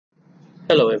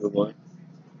Hello everyone.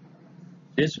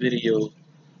 This video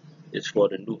is for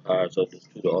the new hires to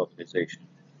the organization.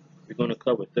 We're going to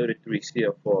cover 33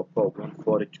 CFR Part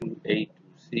 142A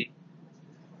through C,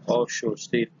 offshore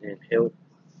safety and health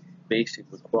basic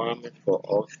requirements for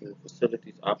offshore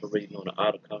facilities operating on the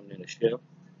outer continental shelf,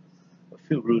 a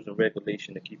few rules and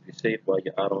regulations to keep you safe while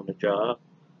you're out on the job.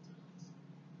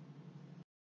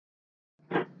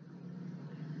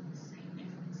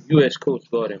 U.S.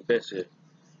 Coast Guard investors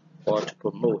are to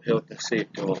promote health and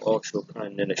safety on offshore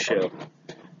continental shelf.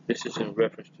 This is in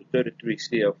reference to 33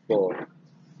 CFR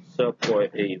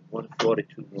Subpart A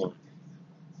 142.1.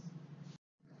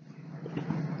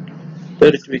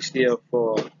 33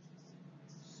 CFR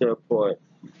Subpart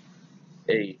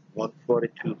A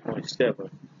 142.7.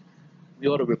 We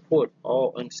ought to report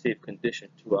all unsafe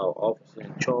conditions to our officer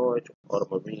in charge or the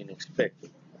marine inspector.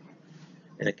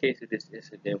 In the case of this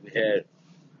incident, we had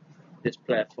this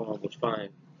platform was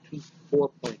fined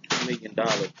 $4.2 million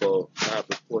for not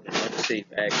reporting unsafe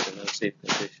acts and unsafe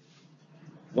conditions.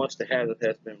 Once the hazard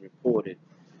has been reported,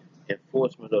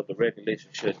 enforcement of the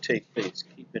regulation should take place,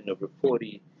 keeping the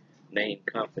reportee name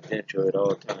confidential at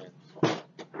all times.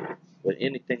 But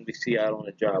anything we see out on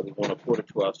the job, we want to report it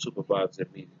to our supervisor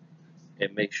immediately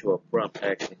and make sure prompt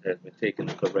action has been taken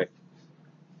to correct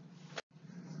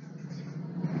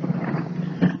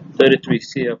it. 33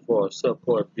 CFR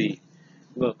Subpart B.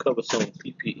 We're going to cover some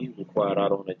PPE required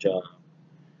out on the job.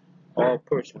 All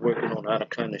persons working on outer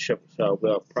continental shelf shall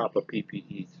wear proper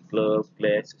PPEs: gloves,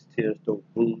 glasses, steel-toe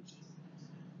boots,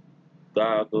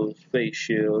 goggles, face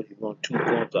shields. You want 2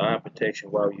 forms of eye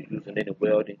protection while you're using any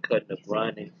welding, cutting, or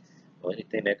grinding, or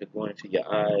anything that could go into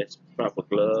your eyes. Proper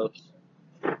gloves.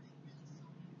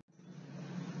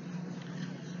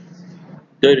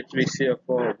 33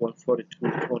 CFR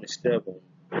 142.27.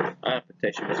 Eye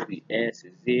protection must be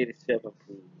ANSI Z87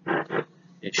 proof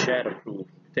and shatterproof.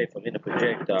 Protect from any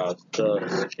projectiles,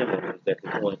 dust, chemicals that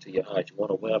could go into your eyes. You want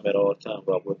to wear them at all times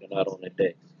while working out on the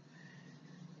decks.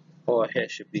 All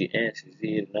hats should be ANSI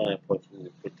Z89.4.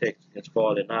 Protect against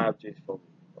falling objects from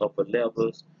upper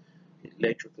levels,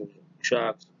 electrical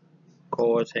shocks,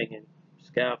 cords hanging,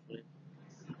 scaffolding.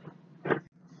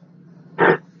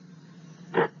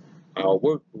 Our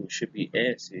work boots should be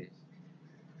ANSI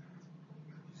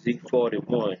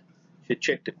Z41. Should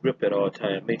check the grip at all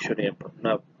times. Make sure they're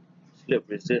not slip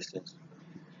resistance.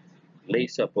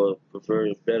 Lace up or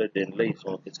preferred better than lace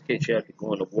on. In case you have to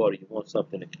go in the water, you want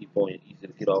something to keep on easy to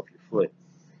get off your foot.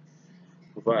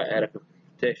 Provide adequate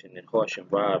protection in harsh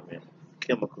environment.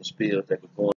 Chemical spills that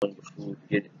could go on your food,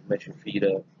 mess your feet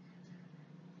up.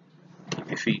 Keep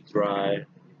your feet dry,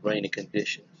 rainy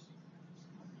conditions.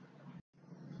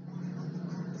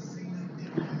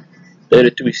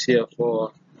 33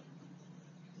 CFR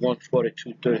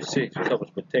 142.36 covers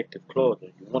protective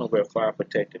clothing. You want to wear fire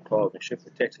protective clothing. Should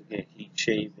protect against heat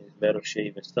shavings, metal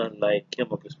shavings, sunlight,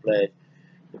 chemical splash.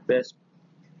 The best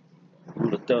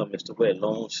rule of thumb is to wear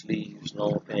long sleeves,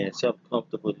 long pants, something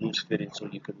comfortable, loose fitting so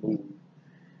you can move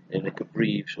and it can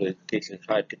breathe so in case of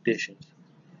hot conditions.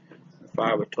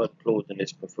 Fire retardant clothing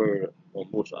is preferred on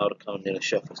most outer continental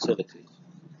shelf facilities.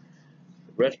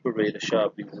 Respirator shall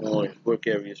be worn in work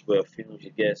areas where fumes or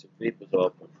gas and vapors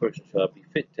are. A person shall be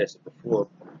fit tested before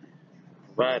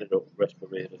provided a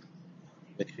respirator.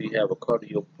 Make sure you have a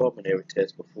cardiopulmonary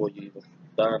test before you even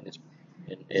don this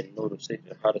and know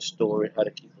how to store it, how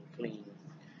to keep them clean.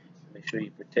 Make sure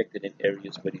you're protected in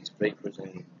areas where these vapors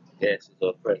and gases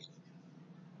are present.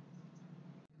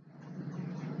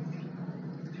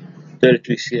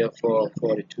 33 CFR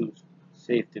 42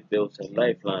 Safety Belts and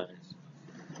Lifelines.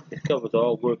 It covers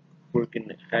all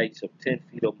working heights of 10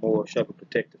 feet or more shall be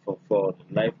protected from falling.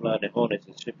 Lifeline and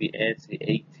harnesses should be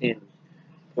ANSI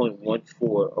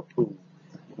 810.14 approved.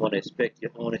 You want to inspect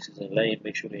your harnesses and lane,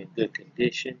 make sure they're in good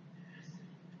condition.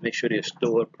 Make sure they're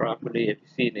stored properly. If you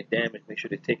see any damage, make sure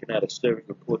they're taken out of service.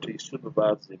 Report to your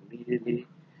supervisors immediately.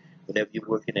 Whenever you're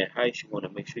working at heights, you want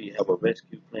to make sure you have a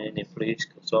rescue plan in place.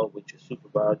 Consult with your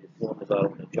supervisor, your foreman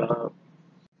out on the job.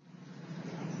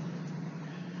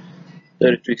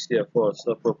 33 CFR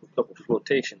suffer a couple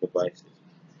flotation devices.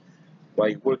 While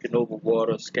you're working over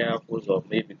water, scaffolds, or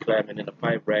maybe climbing in the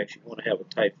pipe racks, you want to have a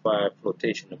Type 5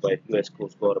 flotation device, U.S.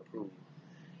 Coast Guard approved,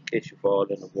 in case you fall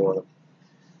in the water.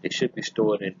 They should be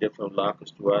stored in different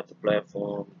lockers throughout the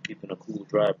platform, keeping a cool,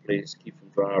 dry place, keep them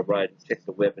dry right, and check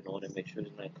the weapon on it, make sure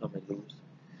it's not coming loose.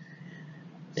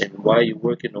 And while you're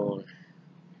working on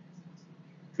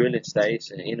drilling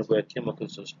sites and anywhere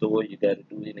chemicals are stored, you got to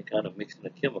do any kind of mixing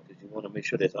of chemicals. You want to make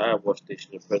sure there's eye wash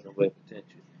station at present wear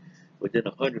potential. Within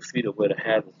 100 feet of where the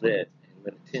hazard's at, and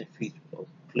within 10 feet of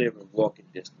clearing walking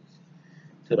distance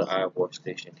to the eye wash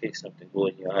station in case something go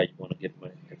in your eye. You want to get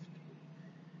money.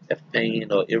 If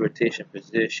pain or irritation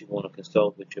persists, you want to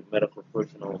consult with your medical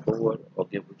person on board or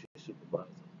get with your supervisor.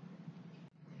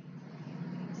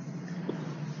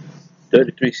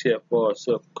 33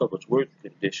 CFR covers work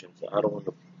conditions out on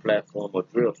the platform or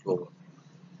drill floor.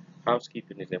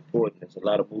 Housekeeping is important. There's a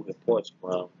lot of moving parts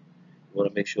around. You want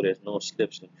to make sure there's no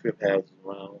slips and trip hazards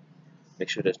around. Make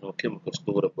sure there's no chemicals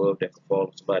stored above that could fall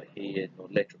on somebody's head, no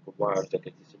electrical wires that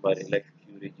could get somebody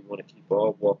electrocuted. You want to keep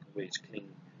all walkways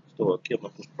clean, store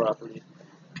chemicals properly,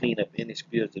 clean up any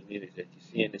spills of needed that you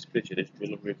see in this picture. This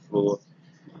drilling rig floor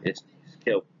is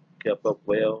kept up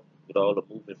well with all the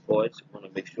moving parts. You want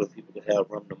to make sure people can have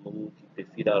room to move, keep their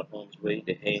feet out of harm's way,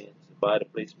 their hands, and body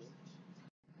placement.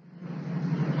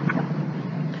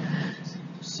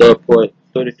 Subport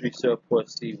 33 Subport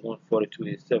C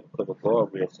 14287 cover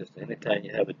guardrail system. Anytime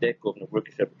you have a deck open, the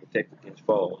worker should be protected against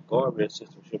fall. A guardrail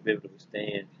system should be able to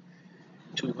withstand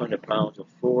 200 pounds of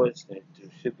force, and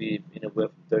it should be anywhere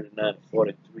from 39 to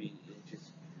 43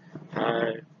 inches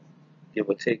high, give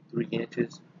or take 3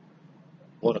 inches.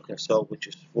 You want to consult with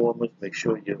your foreman, make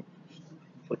sure you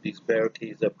put these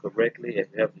barricades up correctly. If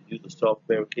you have to use a soft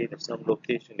barricade in some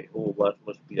location, the whole watch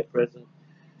must be present.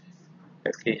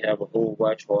 If you can't have a whole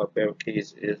watch, hard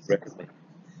barricades is recommended.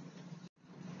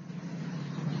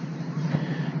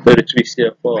 33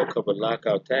 CFR cover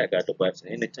lockout tagout devices.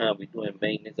 Anytime we're doing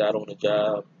maintenance out on the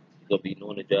job, you're going to be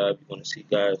doing the job, you're going to see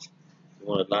guys who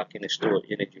want to lock in and store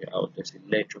energy out. That's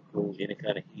electrical, any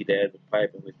kind of heat additive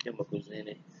piping with chemicals in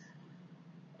it.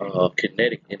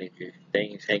 Kinetic energy,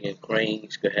 things hanging,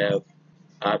 cranes could have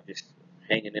objects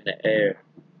hanging in the air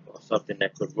or something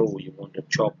that could roll. You want to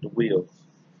chalk the wheels.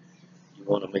 You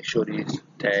want to make sure these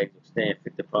tags stand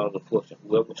 50 pounds of force. And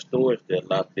whoever stores their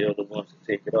lot, they're the ones to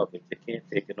take it off. If they can't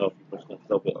take it off, you must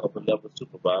consult with upper level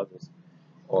supervisors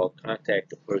or contact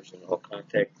the person or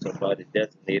contact somebody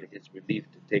designated as relief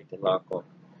to take the lock off.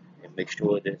 And make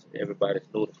sure that everybody's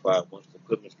notified once the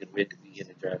equipment's getting ready to be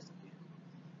energized again.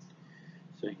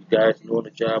 So you guys doing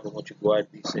the job, I want you to go out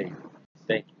and be safe.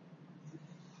 Thank you.